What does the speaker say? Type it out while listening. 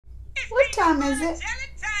what time is it?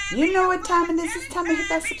 You know what time it is. It's time to hit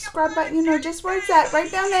that subscribe button. You know just where it's at.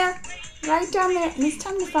 Right down there. Right down there. And it's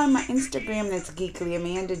time to find my Instagram. That's Geekly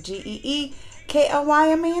Amanda.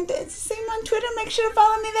 GeeKly Amanda. It's the same on Twitter. Make sure to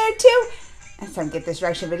follow me there too. And it's time to get this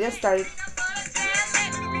reaction video started.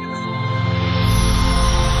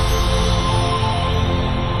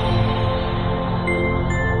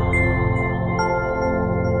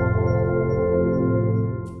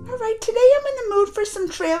 Today I'm in the mood for some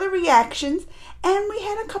trailer reactions, and we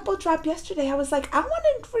had a couple drop yesterday. I was like, I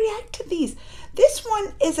want to react to these. This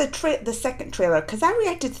one is the second trailer, because I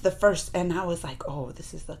reacted to the first, and I was like, oh,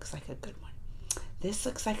 looks like a good one. This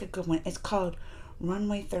looks like a good one. It's called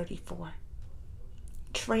Runway 34.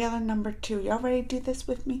 Trailer number 2. Y'all ready to do this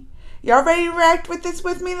with me? Y'all ready to react with this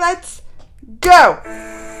with me? Let's go! Oh,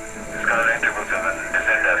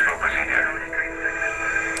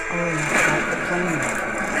 the plane.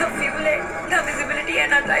 No visibility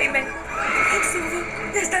and no time. It's over.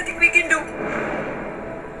 There's nothing we can do.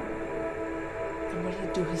 And what did he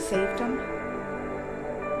do? He saved him?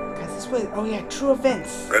 Because this was, oh yeah, true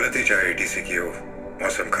events. गलती चाहे ATC की हो,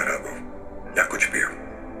 मौसम खराब हो, या कुछ भी हो,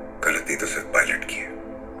 गलती तो सिर्फ पायलट की है।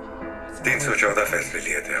 314 फैसले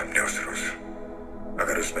लिए थे हमने उस रोज।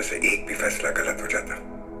 अगर उसमें से एक भी फैसला गलत हो जाता,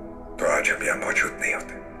 तो आज हम यहाँ मौजूद नहीं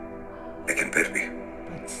होते। लेकिन फिर भी,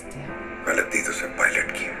 गलती तो सिर्फ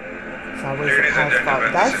पायलट की है। Ladies and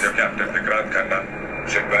gentlemen, this is your captain, Vikrant Khanna.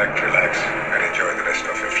 Sit back, relax, and enjoy the rest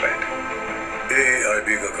of your flight. AIB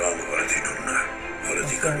का काम गलती ढूंढना है,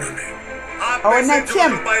 गलती करना नहीं। Oh, and that's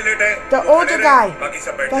him, the older guy.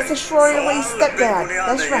 That's the Runway stepdad.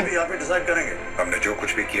 That's right. हमने जो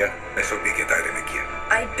कुछ भी किया, SOP के दायरे में किया।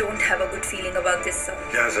 I don't have a good feeling about this, sir.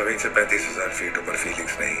 यहाँ ज़मीन से 35,000 फीट ऊपर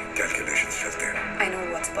feelings नहीं, calculations चलते हैं। I know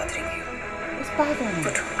what's bothering you. What's bothering you?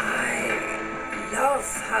 But I love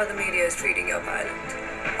how the media is treating your pilot.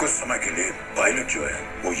 कुछ समय के लिए पायलट जो है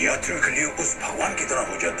वो यात्रियों के लिए उस भगवान की तरह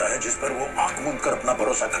हो जाता है जिस पर वो आंख मूंद कर अपना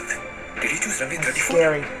भरोसा करते हैं। Did he choose Runway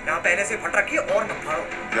 34? यहाँ पहले से फट रखी है और मत फाड़ो।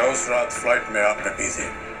 क्या उस रात फ्लाइट में आपने पी थी?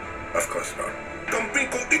 Of course not. कंपनी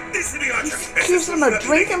को इतनी सी reaction. Accuse him of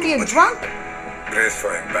drinking, being drunk. Brace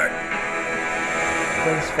for impact.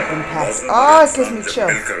 Brace for impact. Oh, it gives me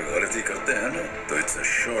chills. मिलकर गलती करते हैं ना, तो it's a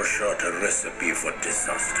sure shot recipe for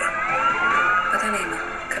disaster. पता नहीं माँ,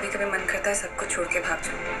 कभी-कभी मन करता है सबको छोड़ के भाग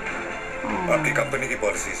जाऊँ। आपकी कंपनी की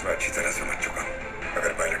पॉलिसीज में अच्छी तरह समझ चुका हूँ।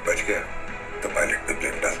 अगर पायलट बच गया, तो पायलट पे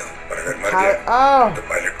ब्लेम डाल दो, और अगर मर गया, तो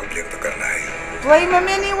पायलट को ब्लेम तो करना है। Blame him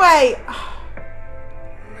anyway.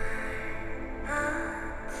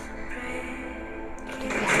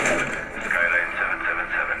 Skyline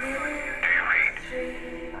 777. Do you read?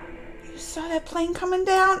 You saw that plane coming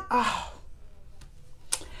down? Oh.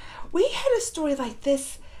 We had a story like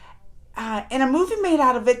this. And a movie made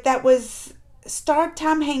out of it that was starred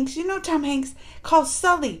Tom Hanks. You know Tom Hanks, called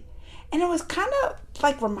Sully. And it was kind of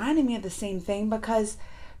like reminding me of the same thing because,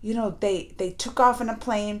 you know, they took off in a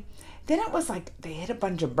plane. Then it was like they hit a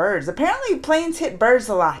bunch of birds. Apparently planes hit birds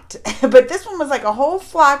a lot. But this one was like a whole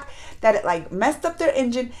flock that it like messed up their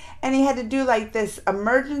engine. And he had to do like this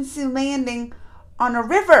emergency landing on a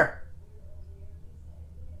river.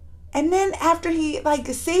 And then after he like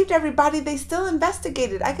saved everybody, they still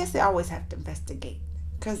investigated. I guess they always have to investigate.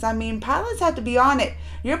 Because, I mean, pilots have to be on it.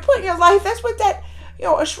 You're putting your life, that's what that, you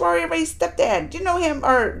know, Ashwarya Ray's stepdad. Do you know him?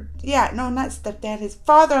 Or, yeah, no, not stepdad, his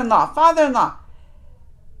father-in-law.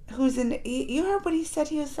 Who's in, you heard what he said?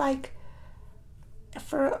 He was like,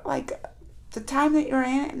 for like the time that you're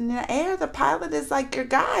in the air, the pilot is like your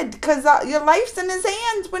God. Because your life's in his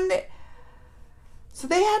hands. So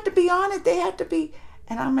they had to be on it. They had to be.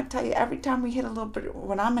 And I'm going to tell you, every time we hit a little bit,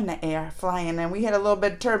 when I'm in the air flying and we hit a little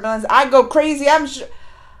bit of turbulence, I go crazy. I'm sure.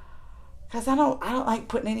 Because I don't like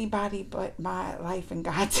putting anybody but my life in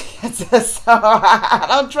God's hands. So I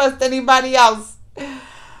don't trust anybody else.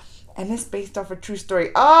 And it's based off a true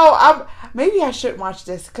story. Oh, maybe I shouldn't watch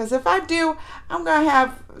this. Because if I do, I'm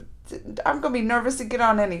going to be nervous to get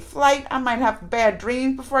on any flight. I might have bad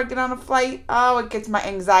dreams before I get on a flight. Oh, it gets my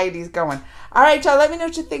anxieties going. All right, y'all. Let me know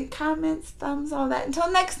what you think. Comments, thumbs, all that. Until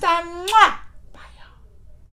next time. Mwah!